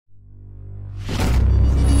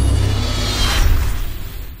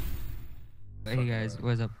Hey guys,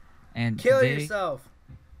 what's up? And Kill today, yourself.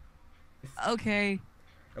 okay,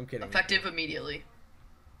 I'm kidding. Effective immediately.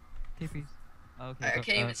 TPs. Okay, I but,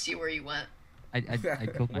 can't even see where you went. I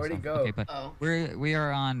killed Where'd he myself. go? Okay, but Oh. we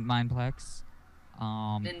are on Mineplex.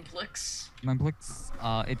 Ninplex.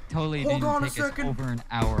 Mineplex. It totally Hold didn't on a take us second. over an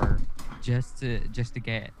hour just to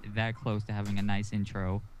get that close to having a nice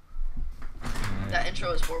intro. That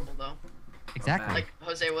intro is horrible though. Exactly. Like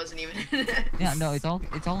Jose wasn't even in it. Yeah, no, it's all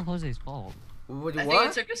Jose's fault. What? I think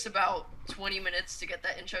it took us about 20 minutes to get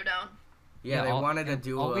that intro down. Yeah, they wanted to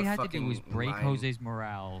do all a we had fucking to do was break line. Jose's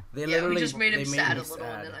morale. They Yeah, literally we just made him they sad me a little,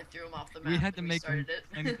 and then I threw him off the map. We had to and make him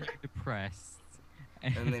started it. depressed.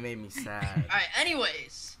 And they made me sad. Alright,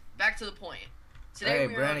 anyways, back to the point. Today Hey,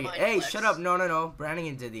 we are on Brannigan. Hey, Mineplex. shut up. No.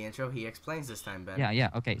 Brannigan did the intro. He explains this time, Ben. Yeah.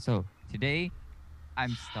 Okay, so today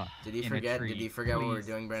I'm stuck. Did he in a forget? tree. Did he forget what we were Please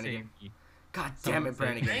doing, Brannigan? save me. God Someone damn it, save me.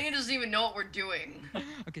 Brannigan. Brannigan doesn't even know what we're doing.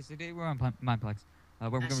 Okay, so today we're on Mineplex.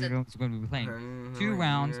 What we're I going said- to be playing 2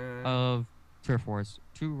 rounds of Turf Wars,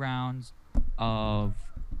 2 rounds of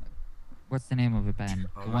what's the name of it, Ben?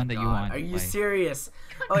 Oh The my one that you God. want. Are to you play. serious?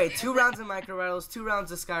 Okay, 2 rounds of Micro Battles, 2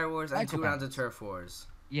 rounds of Sky Wars, and Micro 2 rounds of Battles. Turf Wars.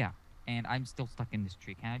 Yeah, and I'm still stuck in this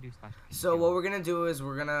tree. Can I do slash? So what we're gonna do is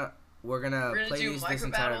we're gonna gonna play do this Micro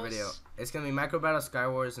entire Battles. video. It's gonna be Micro Battles, Sky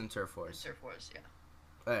Wars, and Turf Wars. Surf Wars, yeah.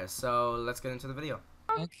 Okay, so let's get into the video.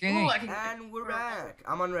 Okay. Ooh, I can... And we're back.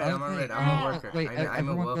 I'm on red. I'm on red. I'm a worker. Wait, I'm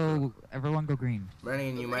a worker. everyone go green.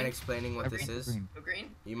 Brennan, you Go mind green. explaining what this Everyone is? go green. Go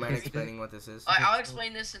green? You mind Okay, so explaining what this is? Alright, I'll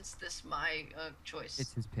explain this since this is my choice.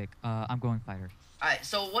 It's his pick. I'm going fighter. Alright,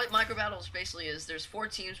 so what Micro Battles basically is, there's 4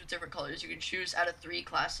 teams with different colors. You can choose out of 3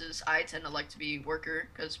 classes. I tend to like to be worker,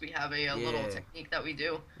 because we have a little Yeah. technique that we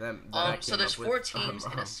do. That I So came there's up 4 with. teams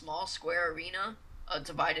in a small square arena,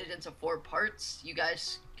 divided into 4 parts.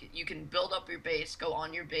 You can build up your base, go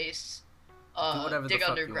on your base, whatever the dig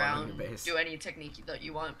fuck you want on underground, your base. do any technique that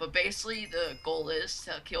you want. But basically, the goal is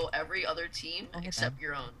to kill every other team Okay, except Ben.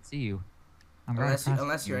 your own. See you. I'm right across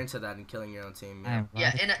Unless from you're you. into that and killing your own team. I Yeah. am Yeah,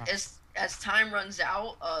 right and across- as time runs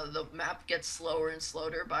out, the map gets slower and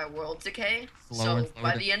slower by world decay. Slower and So slower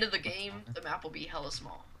by to- the end of the game, the map will be hella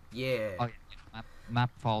small. Yeah. Oh, yeah. Map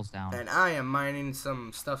falls down. And I am mining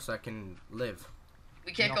some stuff so I can live.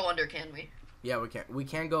 We can't No. go under, can we? Yeah, we can't. We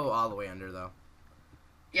can't go all the way under though.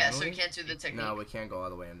 Yeah, Can so we we? can't do the technique. No, we can't go all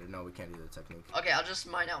the way under. No, we can't do the technique. Okay, I'll just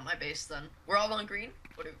mine out my base then. We're all on green?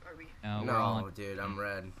 What are we? No, we're all No, on- dude, I'm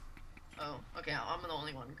red. Oh, okay, I'm the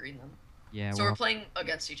only one green then. Yeah, So we're playing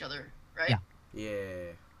against each other, right? Yeah.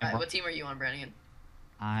 Yeah. Alright, what team are you on, Brannigan?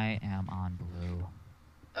 I am on blue.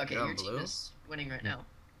 Okay, You're on your team blue? is winning right Yeah. now.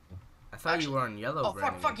 I thought you Actually- were on yellow. Oh,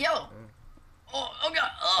 Brandon. fuck, yellow! Yeah. Oh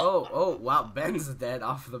god! Oh! Oh, wow, Ben's dead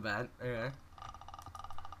off the bat. Okay.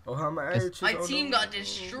 Oh, how much? My team got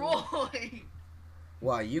destroyed!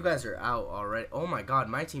 Wow, you guys are out already. Oh my god,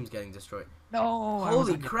 my team's getting destroyed. No!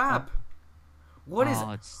 Holy crap! What is?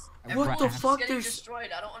 What the Everyone's fuck? getting There's- destroyed.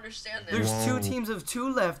 I don't understand this. There's Whoa. 2 teams of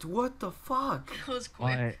 2 left. What the fuck? That was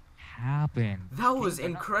quick. What happened? That was Teams are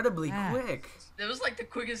not incredibly fast. quick. That was like the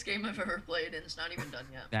quickest game I've ever played, and it's not even done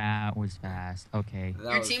yet. That was fast. Okay. That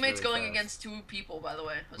Your was teammate's really going fast. against 2 people, by the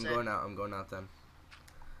way, Jose. I'm going out then.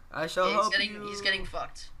 I shall Yeah, help you. he's getting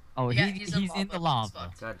fucked. Oh, Yeah, he's he's in the He's lava.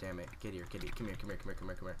 fucked. God damn it. Get here. Come here.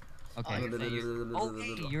 Okay. Oh, so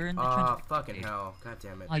okay, you're in the Oh, trench. fucking Okay. hell. God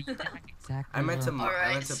damn it. Oh, you died exactly. I meant to where- I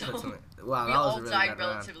Alright, meant to so put something. Wow, We that was all a really died bad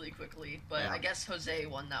round. relatively quickly, but Yeah. I guess Jose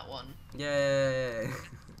won that one. Yay.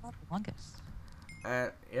 Not the longest.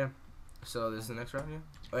 Yeah. So this is the next round, yeah?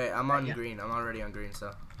 Wait, I'm on Yeah. green. I'm already on green,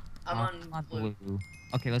 so. I'm on blue.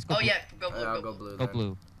 Okay, let's go. Oh blue. yeah, go blue. I'll Go go blue Go then.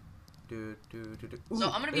 blue. Do. So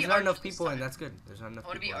I'm gonna be There's not enough Archer this people in. time. That's good. There's not enough I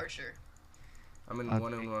want to be people. Archer. I'm in Okay.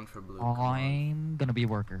 1-1 for blue. Come on. I'm gonna be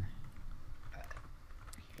worker.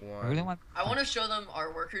 I really One. want. I want to show them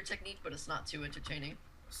our worker technique, but it's not too entertaining.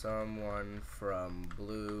 Someone from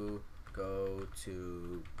blue go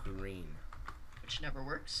to green. Which never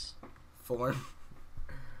works. Form.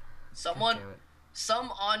 Someone, God damn it.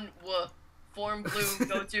 some on form blue,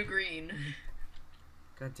 go to green.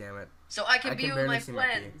 God damn it. So I can I be can with my barely see my key.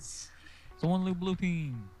 friends. Someone blue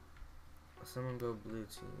team. Someone go blue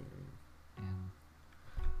team. And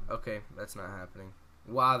Okay, that's not happening.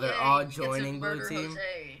 Wow, they're Yay, all we get to joining blue murder team.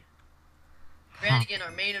 Jose. Brannigan,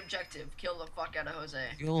 our main objective, kill the fuck out of Jose.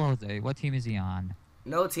 Kill Jose. What team is he on?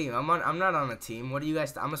 No team. I'm not on a team. What do you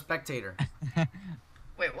guys? I'm a spectator.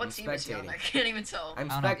 Wait, what I'm team is he on? spectating. I can't even tell. I'm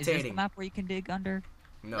I don't know. Is this the spectating. map where you can dig under?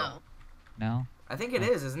 No. No. I think it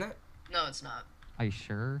is, isn't it? No, it's not. Are you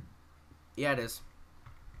sure? Yeah, it is.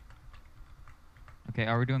 Okay,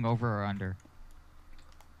 are we doing over or under?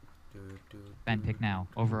 Ben, pick now.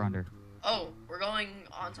 Over or under? Oh, we're going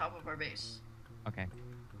on top of our base. Okay.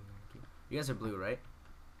 You guys are blue, right?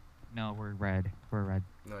 No, we're red. We're red.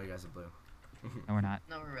 No, you guys are blue. No, we're not.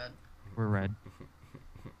 No, we're red. We're red.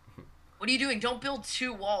 What are you doing? Don't build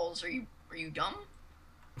 2 walls. Are you dumb?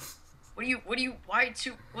 Why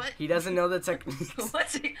 2? What? He doesn't know the techniques.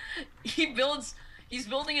 What's he? He's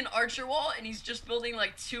building an archer wall, and he's just building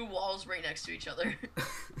like 2 walls right next to each other.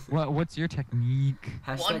 What's your technique?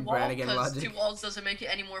 One Hashtag wall, Brannigan because logic. 2 walls doesn't make it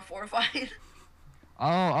any more fortified.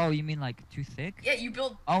 Oh, you mean like too thick? Yeah, you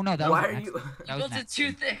build. Oh no, that Why was are an you? accident. You That was built an it too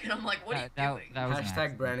accident. thick, and I'm like, what are you doing? That was an Hashtag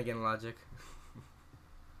accident. Brannigan logic.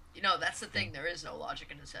 You know, that's the thing. There is no logic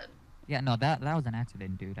in his head. Yeah, no, that was an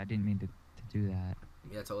accident, dude. I didn't mean to do that.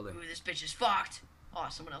 Yeah, totally. Ooh, this bitch is fucked. Oh,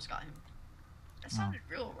 someone else got him. That sounded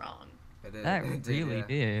real wrong. It did. That it really yeah.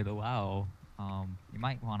 did. Wow. You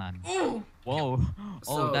might wanna. Ooh! Whoa.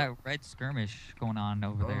 So- Oh, that red skirmish going on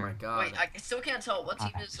over Oh there. my god. Wait, I still can't tell. What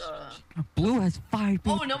team is, Blue has 5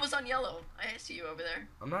 people. Oh, Noah's on yellow. I see you over there.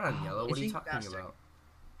 I'm not on yellow. What Is are you he? talking Bastard. about?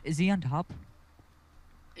 Is he on top?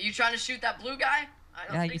 Are you trying to shoot that blue guy? I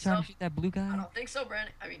don't Yeah, think you so. trying to shoot that blue I guy? don't think so,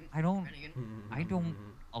 Brandon. I mean, I don't. Brannigan. I don't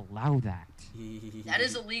allow that. That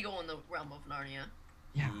is illegal in the realm of Narnia.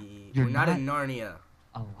 Yeah. We're You're not in not Narnia.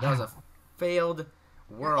 allowed. That was a failed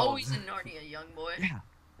You're world. always in Narnia, young boy. Yeah.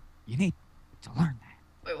 You need to learn that.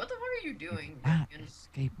 Wait, what the fuck are you doing, Do not Brannigan?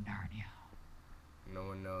 escape Narnia. No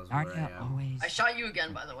one knows where I Narnia am. always. I shot you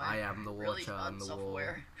again, by the way. I am the Really watcher on the wall.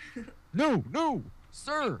 unself-aware. No,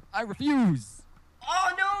 sir, I refuse.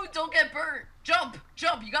 Oh no! Don't get burnt. Jump!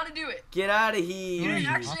 You gotta do it. Get out of You here! didn't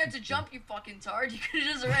actually have to jump, you fucking tard. You could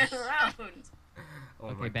have just ran around. Oh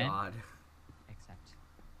Okay, my Ben? god.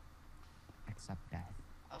 Accept death.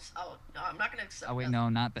 No, I'm not gonna accept. Oh wait, that. no,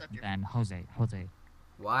 not Accept your- Ben. Jose.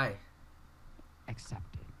 Why?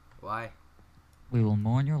 Accept it. Why? We will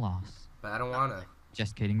mourn your loss. But I don't wanna.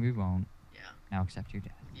 Just kidding, we won't. Yeah. Now accept your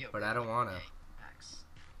death. You But I don't wanna. okay, Max.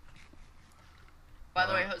 By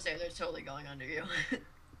the way, Jose, they're totally going under you.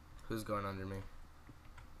 Who's going under me?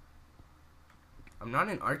 I'm not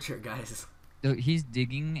an archer, guys. So he's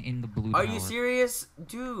digging in the blue Are tower. you serious?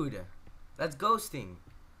 Dude. That's ghosting.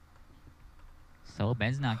 So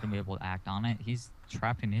Ben's not gonna be able to act on it. He's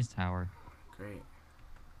trapped in his tower. Great.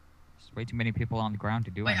 There's way too many people on the ground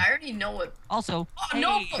to do Wait, it. I already know what. Also, Oh,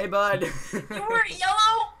 no! Hey, bud. You were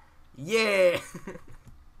yellow. Yeah.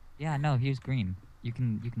 yeah, no, he was green. You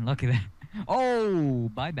can look at that. Oh,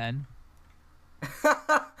 bye Ben.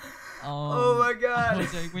 Oh my god.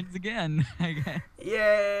 Jose wins again.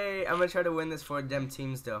 Yay. I'm gonna try to win this for them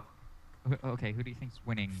teams, though. Okay, who do you think's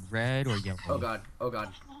winning? Red or yellow? Oh god. Oh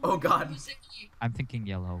god. Oh god. Jose, I'm thinking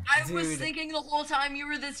yellow. I was Dude. thinking the whole time you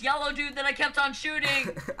were this yellow dude that I kept on shooting.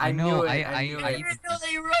 I know, knew it. I- I knew I it. didn't know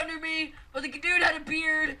that you were under me, but the dude had a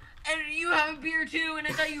beard, and you have a beard too, and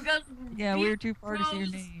I thought you guys were Yeah, we beard were too far to say your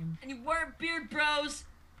bros, name. and you weren't beard bros.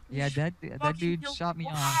 Yeah, that Fucking dude killed- shot me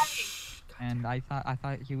Why? off, and I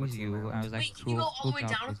thought he was What's in you. my And I was like, Wait, can cool, you go all cool the way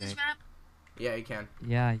job, down with Jose. this map? Yeah, you can.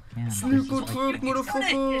 Yeah, you can. Sneak This is or like- twerk, you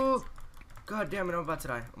motherfucker. God damn it, I'm about to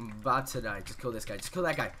die. I'm about to die. Just kill this guy. Just kill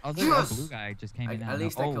that guy. Oh, there's Yes! a blue guy just came in. At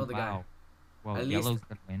least I killed the guy. Wow. Well, At least- yellow's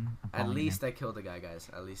gonna win. I'm At calling least it. I killed the guy, guys.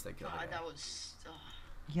 At least I killed the God, guy. that was.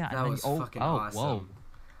 Yeah, That and then, was oh, fucking oh, awesome. Whoa.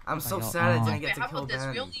 I'm so my God. sad I didn't Wait, get to how kill about this?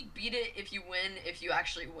 Ben. We only beat it if you win, if you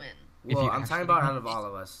actually win. If Well, you I'm talking actually about win. out of all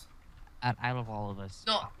of us. Out of all of us.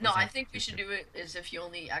 No, what no, was I that think we should secret? do it is if you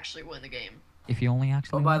only actually win the game. If you only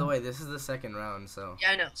actually. Oh, by the win? way, this is the second round, so.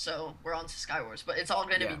 Yeah, I know. So we're on to Skywars, but it's all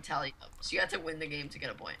gonna Yeah. be tallied up. So you have to win the game to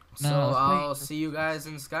get a point. So No, let's I'll wait. see you guys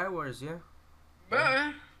in Skywars, yeah?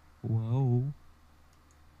 Bruh. Whoa.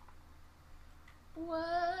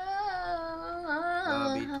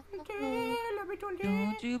 Lobby Whoa. 20, lobby 20.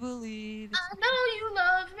 Don't you believe it's I know you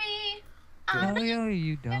love me. I No,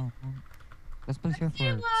 you don't. Let's play do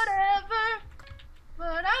Surfers. whatever,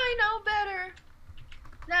 but I know better.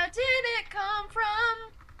 That didn't come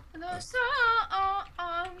from the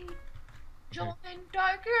song. Join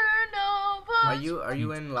darker novas. Are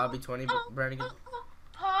you in lobby 20, Brannigan?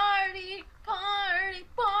 Party, party,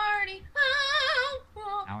 party.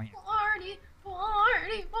 Oh, Now I am. party,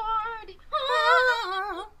 party, party.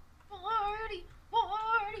 Oh, party,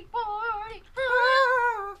 party, party.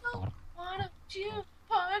 Oh, why don't you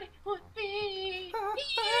party with me?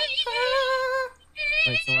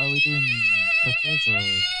 Wait, so are we doing Surfers or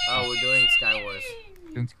Oh, we're doing Skywars.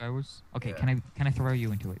 doing Skywars? Okay, Yeah. can I throw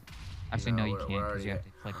you into it? Actually, no, you we're can't because already you have at-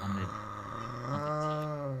 to click on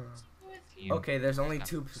the team. Okay, there's only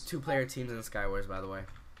two-player teams in Skywars, by the way.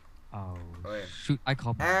 Oh, Oh, yeah. shoot! I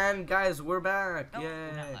called. And guys, we're back. No, Yay.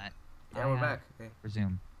 we're not. Yeah, we're back. Okay.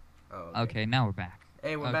 Resume. Oh, Okay, now we're back.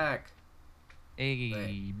 Hey, we're Okay. back. Hey,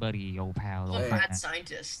 Wait. buddy, old pal, I'm old a Hey. friend. mad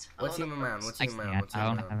scientist. What's I team don't of know man? what What's I team of man? can't. What's I team of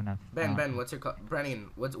don't man? have enough. Ben, what's your Brennan?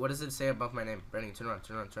 What does it say about my name? Brennan, turn around,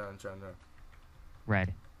 turn around, turn around, turn around.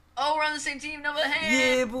 Red. Oh, we're on the same team. No, but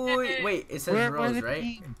hey. Yeah, boy. Wait, it says Where are Rose, the right?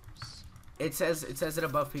 teams? It says it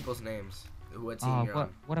above people's names. What team you're on?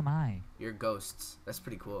 What am I? You're ghosts. That's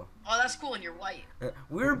pretty cool. Oh, that's cool, and you're white.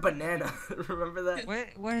 We're banana. Remember that?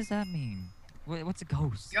 What does that mean? What's a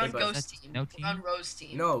ghost? You're on Hey, but Ghost that's team. no We're on team? Rose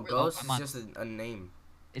team. No, We're ghost I'm is on- just a name.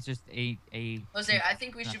 It's just a. Jose, I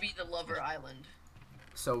think we should be the Lover Island.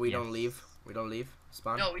 So we don't Yes. leave. We don't leave.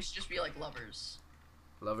 Spawn. No, we should just be like lovers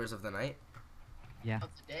Lovers of the night. Yeah. of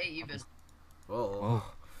the day, even. Whoa. Whoa.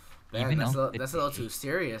 Man, Even that's, of the that's a little day. too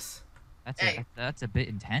serious. Hey. That's a bit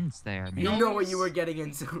intense there, man. You No, know what it's- you were getting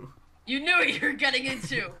into. You knew what you were getting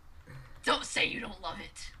into. Don't say you don't love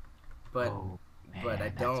it. But Oh, man, but I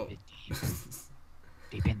that's a don't. bit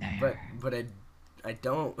deep in there. but I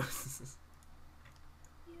don't.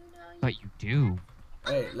 But you do.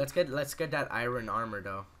 Hey, let's get that iron armor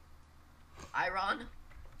though. Iron?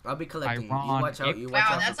 I'll be collecting. You Iron- watch out. You watch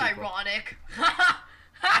Wow, out that's for people. ironic.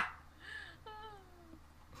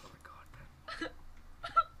 Oh my god.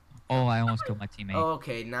 Oh, I almost killed my teammate.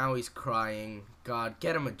 Okay, now he's crying. God,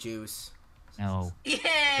 get him a juice. No. Yay! Don't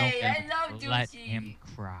I love let Juicy. him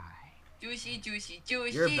cry. Juicy, juicy,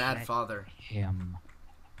 juicy. You're a bad father. Him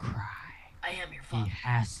cry. I am your He father.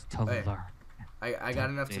 has to Hey. learn. I got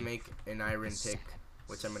enough to Big make an iron Sadness. pick,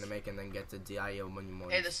 which I'm gonna make and then get the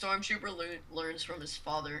diamond. Hey, the stormtrooper learns from his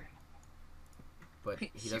father. But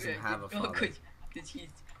he doesn't have a Oh, father. Because he's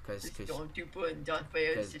Cause, the 'cause- stormtrooper and Darth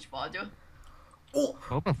Vader is 'cause- his father. oh,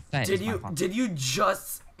 Boba Fett did is my you father. did you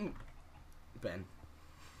just Ben?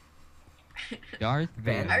 Darth Ben?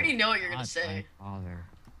 Vader. I already know what you're gonna not say. My father,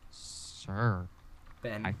 sir.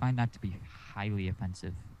 Ben. I find that to be highly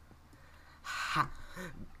offensive. Ha.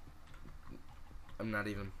 I'm not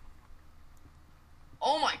even.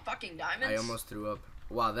 Oh my fucking diamonds! I almost threw up.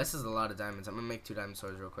 Wow, this is a lot of diamonds. I'm gonna make 2 diamond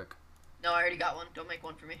swords real quick. No, I already got one. Don't make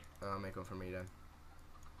one for me. I'll make one for me then.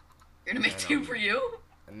 You're gonna make I 2 know. for you?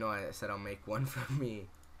 No, I said I'll make one for me.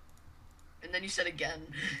 And then you said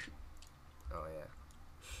again. Oh yeah.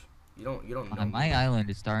 You don't know. My me. island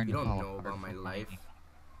is starting You to don't fall know apart about my for life. me.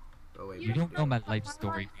 Oh wait. You don't know my life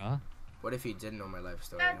story, bruh. What if you did know my life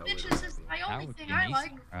story? That How weird bitches would is that be? my That only would thing be I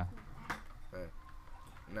amazing, like. bruh.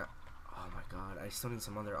 No. Oh my god, I still need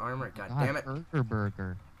some other armor. God God, damn it.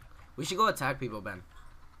 Burger. We should go attack people, Ben.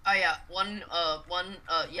 Oh yeah,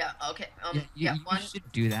 yeah, okay, You one. should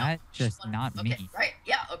do that, just one, not okay, me. right?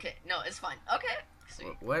 Yeah, okay, no, it's fine. Okay,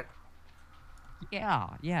 sweet. What?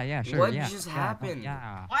 Yeah, sure, What yeah. just yeah, happened?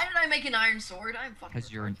 Yeah, Why did I make an iron sword? I'm fucking.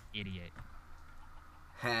 because you're an retarded. idiot.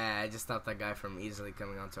 Ha, I just stopped that guy from easily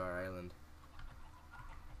coming onto our island.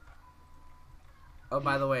 Oh,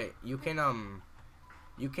 by the way, you can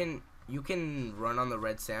run on the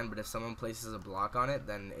red sand, but if someone places a block on it,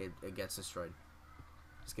 then it ggets destroyed.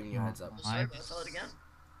 Just giving you a Oh, heads up. I'm sorry, bro. Tell it again.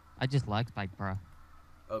 I just like Spike, bro.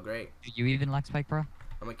 Oh, great. Do you even like Spike, bro?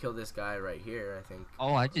 I'm gonna kill this guy right here, I think.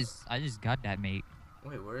 Oh, I just got that, mate.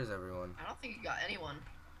 Wait, where is everyone? I don't think you got anyone.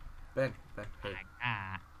 Ben, hey.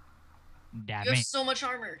 I got that, You have mate. so much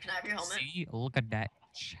armor. Can I have your helmet? See, look at that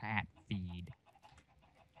chat feed.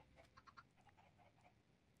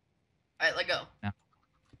 All right, let go. No.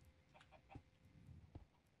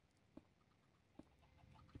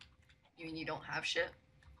 You mean you don't have shit?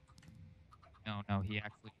 No,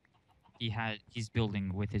 he's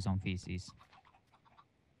building with his own feces.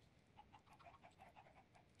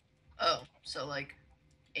 Oh, so like,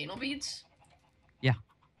 anal beads?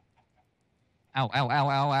 Ow,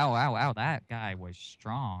 that guy was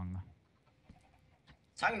strong.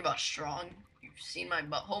 Talking about strong. You've seen my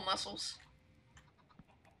butthole muscles?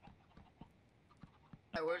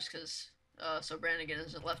 I works because so Brannigan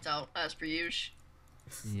isn't left out as per usual.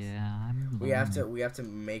 Yeah, I'm We have to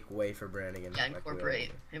make way for Brannigan. Yeah, like we incorporate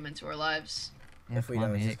already him into our lives. do. If we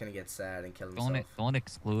don't, he's just gonna get sad and kill himself. Don't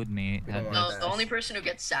exclude me. We don't want No, that. the only person who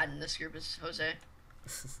gets sad in this group is Jose.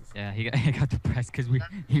 Yeah, he got depressed because we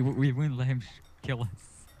wouldn't let him kill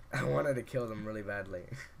us, I wanted to kill them really badly.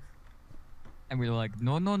 and we were like,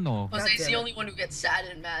 no. Jose's damn the it. only one who gets sad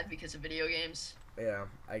and mad because of video games. Yeah,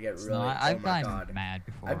 I get really. No, oh I've my gotten god. mad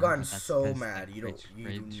before. I've gotten but that's so 'cause, mad. like, You do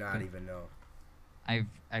rage not quit. even know.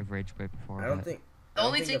 I've rage quit before. I don't but think. The I don't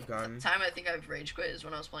only think I've gone. time I think I've rage quit is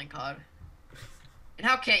when I was playing COD. And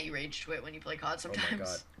how can't you rage quit when you play COD Oh sometimes? my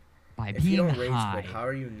god. by If you being don't rage high, quit, how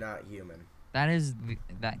are you not human? that is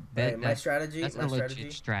that Hey, my that strategy. that's My a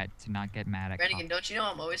legit strategy. strat to not get mad at. Brannigan, don't you know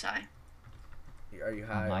I'm always high? Are you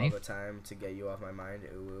high all life? the time to get you off my mind?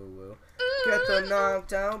 Ooh, ooh, ooh. Get the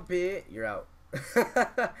knocked out bit. You're out.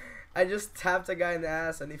 I just tapped a guy in the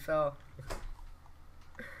ass and he fell.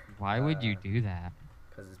 Why would you do that?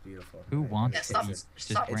 Because it's beautiful. Who wants Yeah, to stop, be It's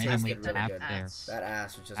just stop randomly tasted really tapped good. there? That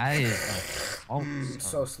ass was just. That is like,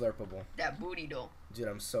 so slurpable. That booty though. Dude,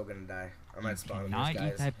 I'm so gonna die. I You might spawn with cannot those eat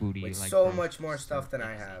guys that booty with like so those much more stuff than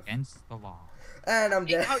I it's have. against the law. And I'm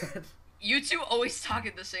dead. You two always talk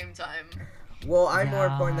at the same time. Well, I'm more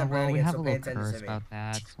Yeah, important than well, we Brannigan, have so a pay little attention curse to me. about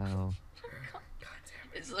that, so. God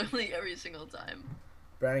damn It's literally every single time.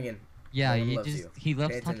 Brannigan. Yeah, No one loves you. he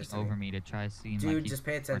loves Pay talking attention to me. over me to try to seem Dude, like he's just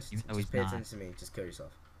pay smart, attention. even though Just he's pay not. attention to me. Just kill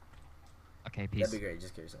yourself. Okay, peace. That'd be great.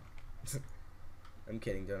 Just kill yourself. I'm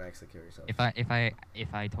kidding. Don't actually kill yourself.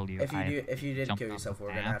 If I told you If you did jumped kill off yourself, the we're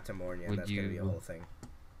gonna map, have to mourn you, would and that's gonna be a you- whole thing.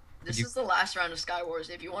 This you- is the last round of Sky Wars.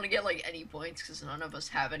 If you want to get like any points, because none of us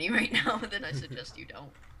have any right now, then I suggest you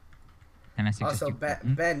don't. and I suggest Also, you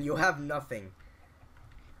Ben, you have nothing.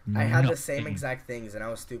 I had the same nothing. exact things, and I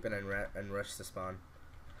was stupid and rushed to spawn.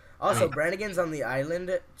 Also, Wait. Brannigan's on the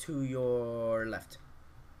island to your left.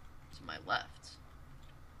 To my left.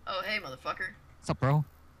 Oh hey, motherfucker. What's up, bro?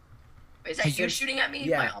 Wait, is that you shooting at me?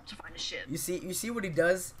 Yeah. My Optifine is shit. You see what he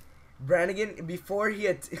does? Brannigan, before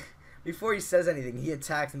he says anything, he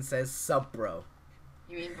attacks and says, "Sup, bro."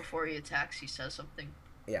 You mean before he attacks, he says something?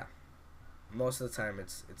 Yeah. Most of the time,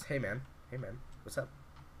 it's hey man, what's up?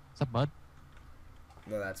 What's up, bud?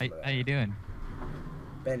 No, that's How you doing?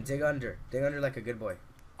 Ben, dig under like a good boy.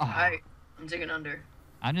 Oh, Alright, I'm digging under.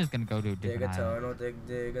 I'm just gonna go to a Dig a different island. tunnel,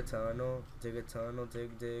 dig a tunnel, dig a tunnel,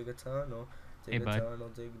 dig a tunnel. Hey, Dig a bud. tunnel,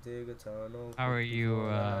 dig a tunnel. How are you, before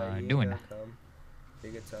I doing? come.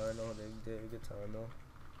 Dig a tunnel, dig a tunnel.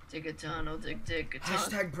 Dig a tunnel, dig a tunnel.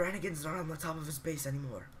 Hashtag Brannigan's not on the top of his base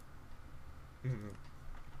anymore.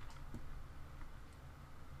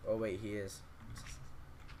 Oh wait, he is.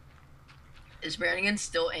 Is Brannigan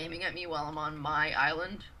still aiming at me while I'm on my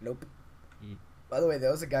island? Nope. Ye- By the way,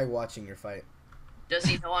 there was a guy watching your fight. Does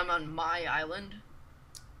he know I'm on my island?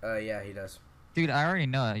 Yeah, he does. Dude, I already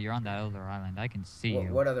know that you're on that other island. I can see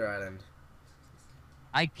you. What other island?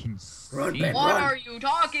 I can see Run, you. Ben, What run. are you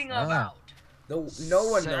talking Sir. about? No one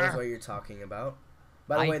knows Sir. what you're talking about.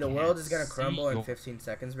 By the I way, the world is gonna can't crumble see in your 15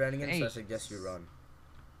 seconds, Brannigan, so I face. suggest you run.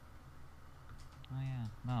 Oh yeah,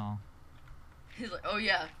 no. He's like, oh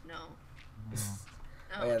yeah, no. no.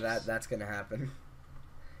 No, Oh yeah, just- that's gonna happen.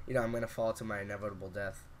 You know, I'm gonna fall to my inevitable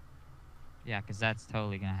death. Yeah, 'cause that's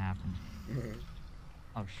totally gonna happen.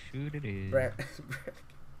 Oh shoot, it is.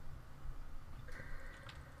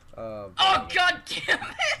 Oh, Oh god damn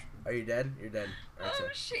it! Are you dead? You're dead. I That's it.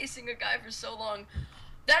 was chasing a guy for so long.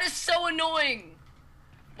 That is so annoying!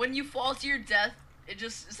 When you fall to your death, it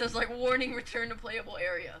just says like warning, return to playable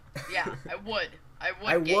area. Yeah, I would.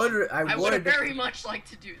 I would very much like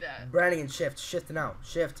to do that. Brannigan, shift now.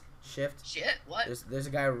 Shift. Shit, what? There's a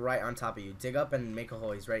guy right on top of you. Dig up and make a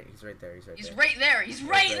hole. He's right there. He's there. right there. He's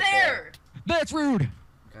right right there. That's rude.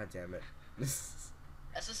 God damn it. That's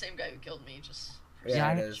the same guy who killed me. Just Yeah,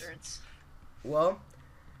 Yeah. it is. insurance. Well,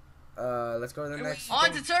 let's go to the next. On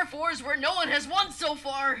thing. to Turf Wars, where no one has won so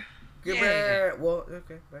far. Goodbye. Well,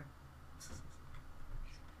 okay, bye.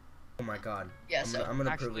 Oh my god. Yeah, so I'm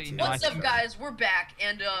gonna prove it Actually, to you. no, what's I up, think- guys? We're back,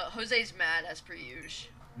 and Jose's mad as per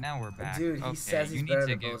usual. Now we're back. Dude, he okay, says he's you need better to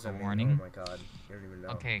than give both a of me. warning. Oh my god. You don't even know.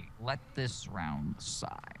 Okay, let this round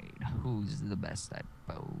decide who's the best at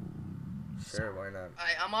bows. Sure, why not?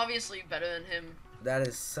 I'm obviously better than him. That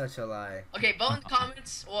is such a lie. Okay, vote in the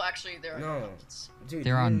comments. Well, actually, there are no No. comments. Dude,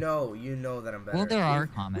 They're on- you know that I'm better. Well, there are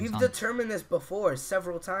We've- comments We've on- determined this before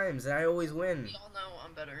several times, and I always win. We all know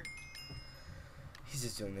I'm better. He's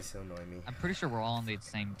just doing this to annoy me. I'm pretty sure we're all on the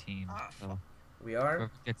same team. Ah, So We are?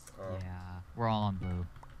 whoever gets, Oh. yeah, we're all on blue.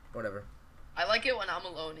 Whatever. I like it when I'm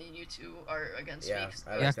alone and you two are against Yeah, me. 'cause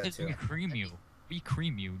I Yeah, like that 'cause we too. cream you. We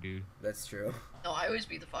cream you, dude. That's true. No, I always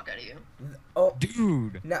beat the fuck out of you. Oh,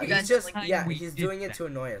 Dude. no, You he's guys just, like- yeah, We he's did doing it that. to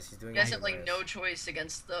annoy us. He's doing You it guys to have like annoy no us. choice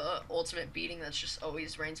against the ultimate beating that's just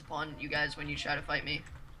always rains upon you guys when you try to fight me.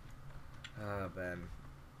 Ah, Ben.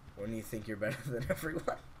 When you think you're better than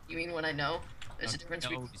everyone. You mean when I know? There's a No, difference no,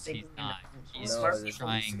 between he's thinking not. and He's No, smart it's- people.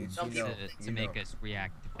 trying it's- Some you know, people think to make us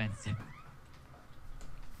react defensive.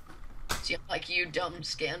 See, like you dumb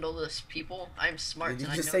scandalous people. I'm smart. Did you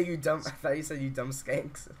and just I say know. you dumb? I thought you said you dumb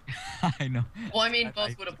skanks. I know. Well, I mean, I- both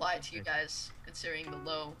I- would apply to you guys, considering the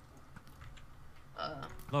low.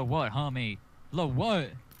 Low what, homie? Low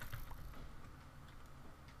what?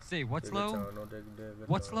 Say, what's low?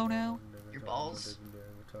 What's low now? Your balls.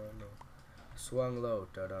 Swung low,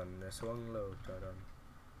 da-dun. Swung low, da-dun.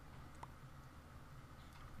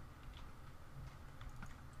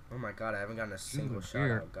 Oh my god, I haven't gotten a single shot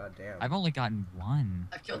weird. out. God damn. I've only gotten one.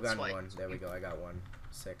 I've I've killed gotten twice. one. There we go. I got one.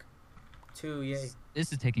 Sick. 2, yay.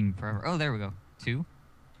 This is taking forever. Oh, there we go. 2,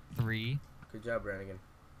 3. Good job, Brannigan.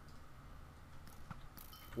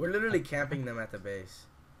 We're literally camping them at the base.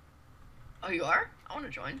 Oh, you are? I want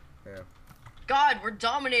to join. Yeah. God, we're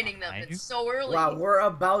dominating them. It's so early. Wow, we're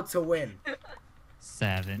about to win.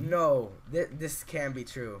 7. No, this can't be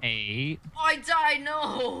true. 8. Oh, I died.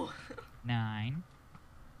 No. 9.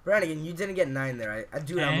 Brannigan, you didn't get 9 there.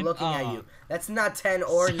 Dude, 10? I'm looking at you. That's not 10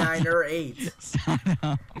 or 9 or 8.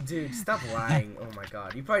 Dude, stop lying. Oh my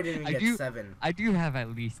god. You probably didn't even get 7. I do have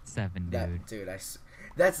at least 7, dude.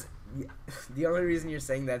 That's the only reason you're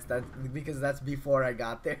saying that's because that's before I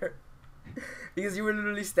got there. Because you were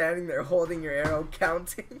literally standing there holding your arrow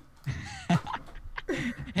counting.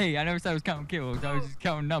 Hey, I never said I was counting kills. I was just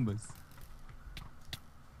counting numbers.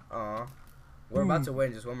 Aw. We're about to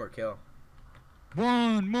win. Just one more kill.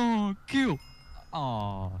 1 more kill.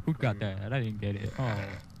 Oh, who got that? I didn't get it. Oh,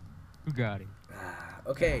 who got it?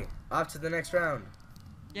 Okay, off to the next round.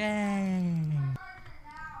 Yay!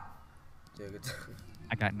 Dude,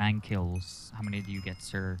 I got 9 kills. How many do you get,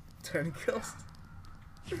 sir? 10 kills.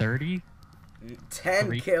 30?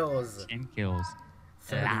 10 kills. 10 kills.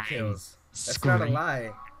 30 Lie. kills. That's not a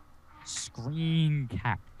lie. Screen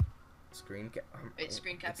cap. Screen cap. Wait,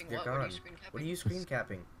 screen capping You're what? gone. What are you screen capping? What are you screen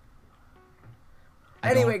capping?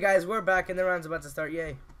 I Anyway, don't- guys, we're back and the round's about to start.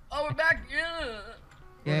 Yay. Oh, we're back. Yeah.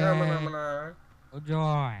 Yay. Oh,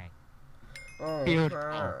 joy. Oh,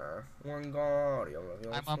 Beautiful. one god.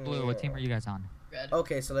 I'm on blue. What team are you guys on? Red.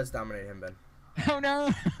 Okay, so let's dominate him, Ben. Oh, no.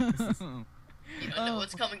 You don't know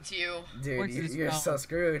what's coming to you. Dude, What's this you're round? so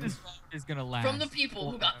screwed. This round is gonna last. From the people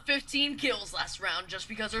who got 15 kills last round just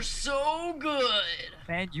because they're so good.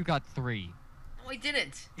 Ben, you got 3. No, I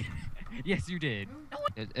didn't. Yes, you did. No,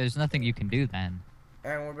 There's nothing you can do then.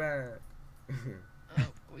 And we're back. Oh,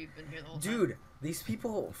 we've been here the whole time. Dude, these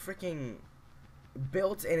people freaking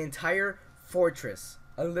built an entire fortress.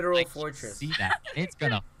 A literal I fortress. see that. It's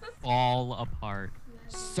gonna fall apart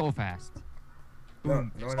so fast. No,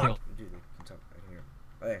 Boom. no, just no. kill. Dude, you can talk. I can hear.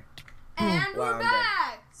 Okay. And Wow, we're I'm dead.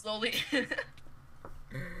 back! Slowly.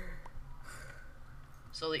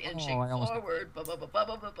 Slowly inching I almost- forward. Ba, ba, ba, ba,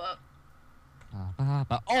 ba, ba, ba. Oh,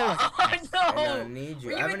 Oh, And I no! need you.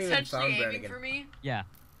 Were I you haven't even found intentionally aiming Brannigan. for me? yeah.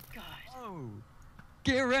 God. Oh,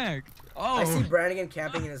 get wrecked. Oh, I see Brannigan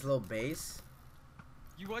camping in his little base.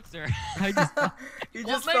 you what, sir? I just He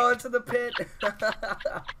Well, just mate- fell into the pit.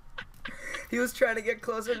 He was trying to get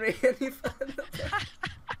closer to me and he fell in the pit.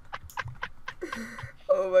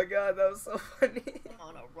 Oh my god, that was so funny. I'm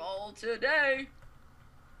on a roll today.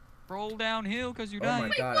 roll downhill because you Oh died. my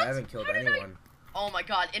Wait, god, what? I haven't killed How did I- anyone. Oh my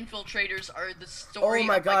god, infiltrators are the Oh story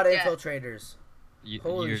my of god, my death. infiltrators.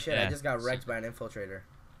 Holy You're shit, I dead. just got wrecked by an infiltrator.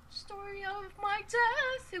 Story of my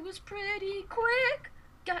death, it was pretty quick.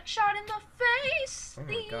 Got shot in the face. Oh my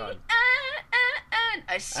The God. end.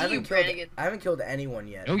 I see you, Brannigan. I haven't killed anyone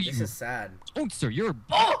yet. Oh, This you- is sad. Oh, sir, you're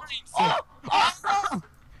Oh! blind, sir. Oh!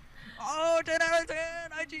 Oh, 10 out of 10,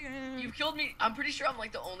 IGN. You've killed me. I'm pretty sure I'm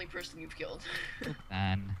like the only person you've killed.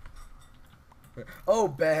 Ben. Oh,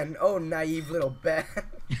 Ben. Oh, naive little Ben.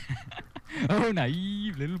 Oh,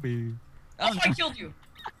 naive little baby. Oh, no. I killed you.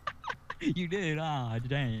 You did,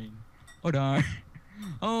 dang. Oh, darn.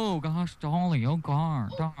 Oh, gosh, Dolly, oh, darn,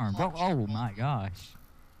 darn. Bro, oh, my gosh.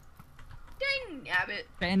 Dang, Abbott.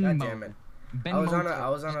 Ben God Mo. damn it. Ben I was on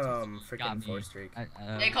a Mo- got freaking me. 4 streak.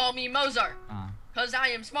 They call me Mozart, uh, cause I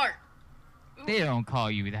am smart. Ooh, they don't call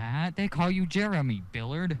you that. They call you Jeremy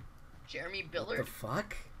Billard. Jeremy What the Billard.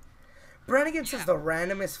 fuck? Brannigan says Yeah. the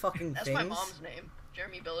randomest fucking That's things. my mom's name.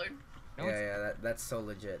 Jeremy Billard. No, Yeah, it's- that's so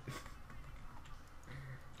legit.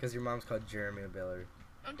 Because your mom's called Jeremy Billard.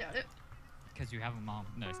 Don't doubt it. Because you have a mom.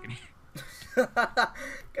 No, just kidding.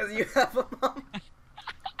 Because you have a mom.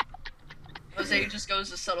 Jose just goes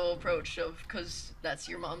the subtle approach of, cause that's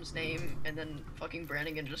your mom's name, and then fucking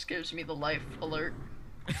Brannigan just gives me the life alert.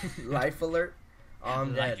 Life alert. Oh,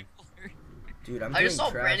 I'm dead. Dude, I'm I doing just saw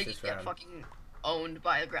trash Brannigan this get round. fucking owned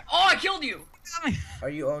by a Oh, I killed you! Are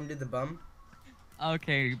you owned in the bum?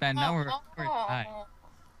 Okay, Ben, now we're tied.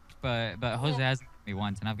 But Jose hasn't got me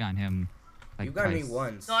once, and I've gotten him like You got me twice.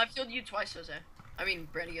 once. No, I've killed you twice, Jose. I mean,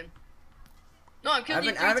 Brannigan. No, I've I killed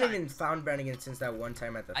you haven't, three I haven't times. even found Brannigan since that one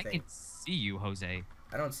time at the I thing. can see you, Jose.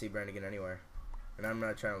 I don't see Brannigan anywhere. And I'm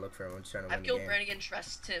not trying to look for him, I'm just trying to win I've the killed game. Brannigan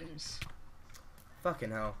Tress Tims.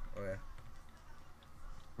 Fucking hell. Okay.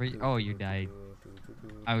 Oh, you died.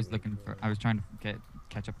 I was looking for. I was trying to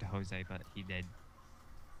catch up to Jose, but he did.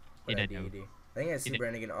 He But I did. know. did. I think I see did.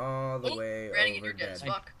 Brannigan all the Oh, way Brannigan, over you're dead as dead.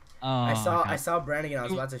 fuck. Oh, I okay. saw Brannigan. I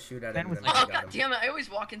was You- about to shoot at Ben him, was and then Oh, I got god him. damn it, I always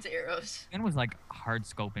walk into arrows. Ben was like hard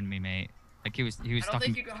scoping me, mate. Like he was I don't stuck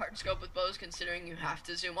think in. you can hard scope with bows considering you have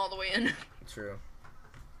to zoom all the way in. True.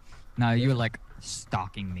 No, you were like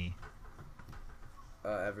stalking me.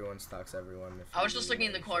 Everyone stalks everyone. If I was you just looking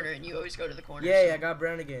in the know corner, and you always go to the corner. Yay, so- I got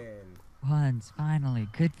brown again. Once, finally,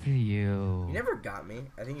 good for you. You never got me.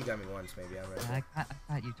 I think you got me once, maybe. I'm right. I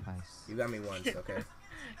got you twice. You got me once, okay.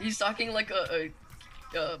 He's talking like a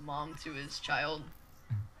mom to his child.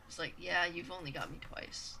 He's like, yeah, you've only got me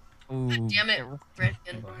twice. Ooh, Damn it,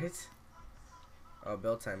 Brandon. What? Oh,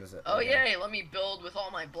 build time is it? Oh, okay. yay, let me build with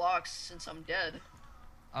all my blocks since I'm dead.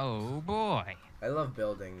 Oh boy. I love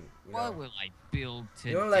building. You What know. will I build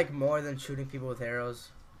today? You know, like more than shooting people with arrows?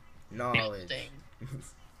 Knowledge. Building.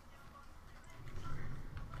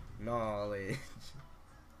 Knowledge.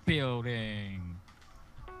 Building.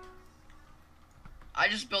 I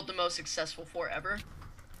just built the most successful fort ever.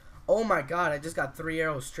 Oh my god, I just got 3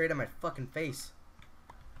 arrows straight at my fucking face.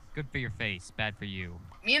 Good for your face, bad for you.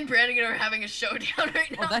 Me and Brandon are having a showdown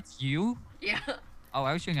right now. Oh, that's you? Yeah. Oh,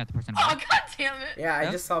 I was shooting at the person. Oh, god damn it. Yeah, I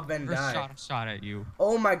Yep. just saw Ben First die. shot at you.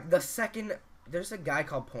 Oh my, the second, there's a guy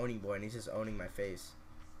called Ponyboy and he's just owning my face.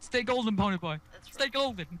 Stay golden, pony boy. That's Stay right.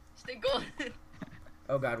 golden. Stay golden.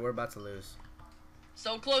 Oh god, we're about to lose.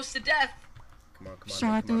 So close to death. Come on, come on. Shot mate,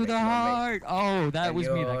 come on, through mate, the come on, mate. heart. Oh, that And was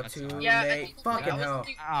me you're that got too shot. Yeah, late. I Fucking wasn't hell.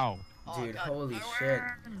 thinking- Ow. Oh, Dude, God. holy I shit.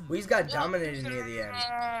 win. We just got dominated near the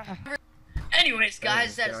end. Anyways, guys,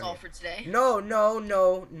 Anyways, that get is on all you. for today. No, no,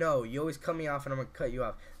 no, no. You always cut me off and I'm gonna cut you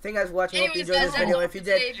off. Thank you guys for watching. Hope you Anyways, enjoyed guys, this video. that's If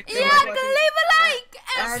you all did, for thank today. you Yeah, guys for leave watching. a like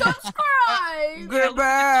and And- subscribe.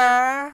 Goodbye.